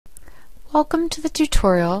Welcome to the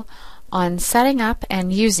tutorial on setting up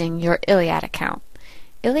and using your ILLIAD account.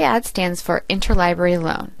 ILLIAD stands for Interlibrary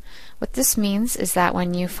Loan. What this means is that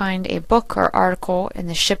when you find a book or article in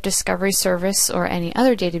the Ship Discovery Service or any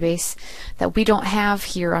other database that we don't have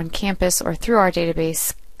here on campus or through our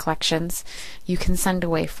database collections, you can send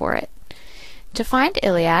away for it. To find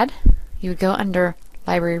ILLIAD, you would go under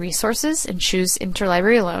Library Resources and choose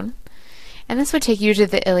Interlibrary Loan, and this would take you to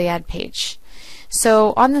the ILLIAD page.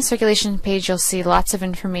 So on the circulation page you'll see lots of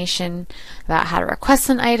information about how to request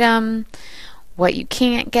an item, what you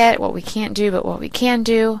can't get, what we can't do, but what we can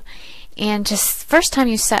do. And just first time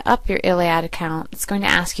you set up your ILLIAD account, it's going to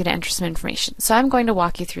ask you to enter some information. So I'm going to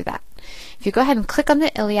walk you through that. If you go ahead and click on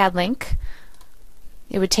the ILLIAD link,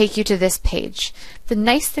 it would take you to this page. The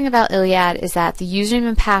nice thing about ILLIAD is that the username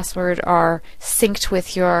and password are synced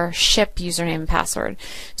with your ship username and password.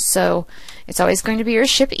 So it's always going to be your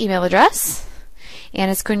ship email address, and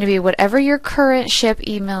it's going to be whatever your current ship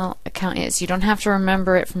email account is. You don't have to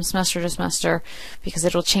remember it from semester to semester because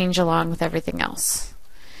it'll change along with everything else.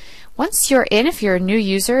 Once you're in, if you're a new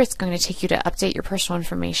user, it's going to take you to update your personal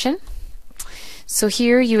information. So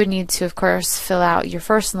here you would need to, of course, fill out your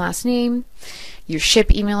first and last name, your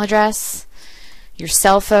ship email address, your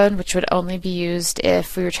cell phone, which would only be used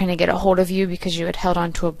if we were trying to get a hold of you because you had held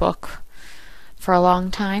on to a book for a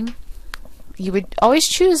long time. You would always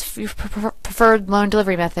choose your preferred loan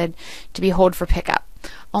delivery method to be hold for pickup.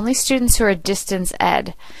 Only students who are distance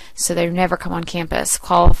ed, so they never come on campus,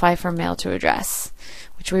 qualify for mail to address,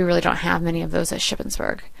 which we really don't have many of those at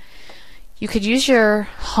Shippensburg. You could use your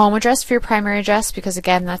home address for your primary address because,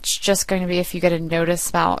 again, that's just going to be if you get a notice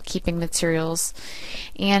about keeping materials.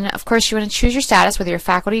 And of course you want to choose your status, whether you're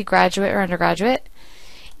faculty, graduate, or undergraduate,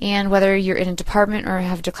 and whether you're in a department or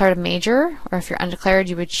have declared a major, or if you're undeclared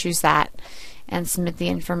you would choose that and submit the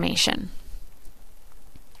information.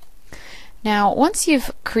 Now once you've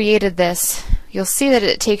created this, you'll see that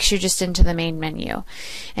it takes you just into the main menu,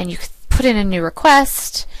 and you could put in a new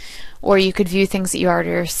request, or you could view things that you already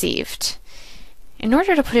received. In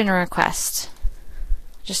order to put in a request,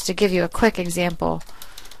 just to give you a quick example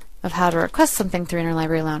of how to request something through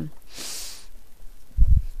Interlibrary Loan,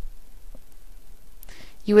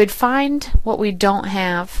 you would find what we don't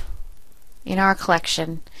have in our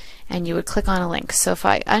collection and you would click on a link. So if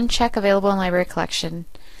I uncheck available in library collection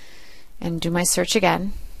and do my search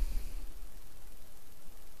again,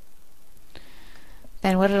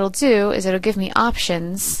 then what it'll do is it'll give me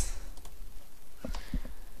options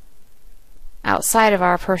outside of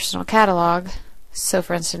our personal catalog. So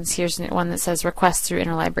for instance, here's one that says request through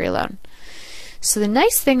Interlibrary Loan. So the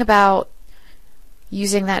nice thing about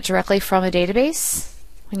using that directly from a database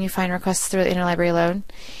when you find requests through the Interlibrary Loan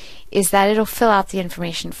is that it'll fill out the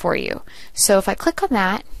information for you. So if I click on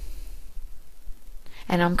that,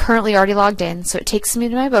 and I'm currently already logged in, so it takes me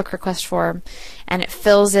to my book request form and it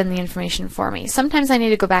fills in the information for me. Sometimes I need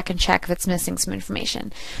to go back and check if it's missing some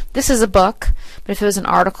information. This is a book, but if it was an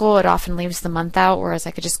article it often leaves the month out, whereas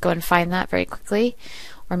I could just go and find that very quickly.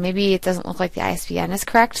 Or maybe it doesn't look like the ISBN is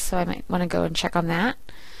correct, so I might want to go and check on that.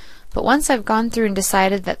 But once I've gone through and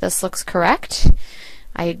decided that this looks correct,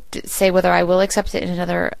 I say whether I will accept it in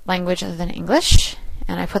another language other than English,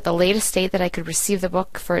 and I put the latest date that I could receive the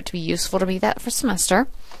book for it to be useful to me that for semester.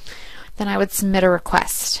 Then I would submit a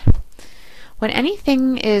request. When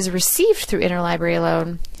anything is received through Interlibrary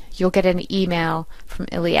Loan, you'll get an email from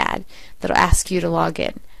ILLIAD that'll ask you to log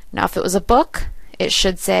in. Now if it was a book, it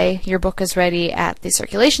should say your book is ready at the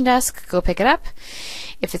circulation desk, go pick it up.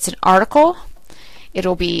 If it's an article,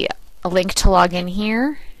 it'll be a link to log in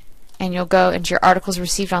here, and you'll go into your articles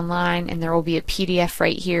received online, and there will be a PDF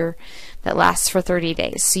right here that lasts for 30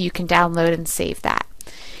 days, so you can download and save that.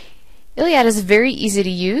 ILLIAD is very easy to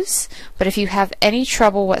use, but if you have any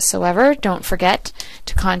trouble whatsoever, don't forget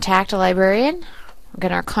to contact a librarian.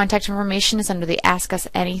 Again, our contact information is under the Ask Us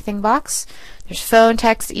Anything box. There's phone,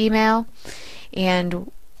 text, email,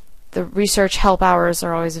 and the research help hours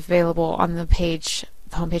are always available on the homepage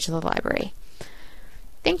of the library.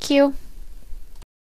 Thank you.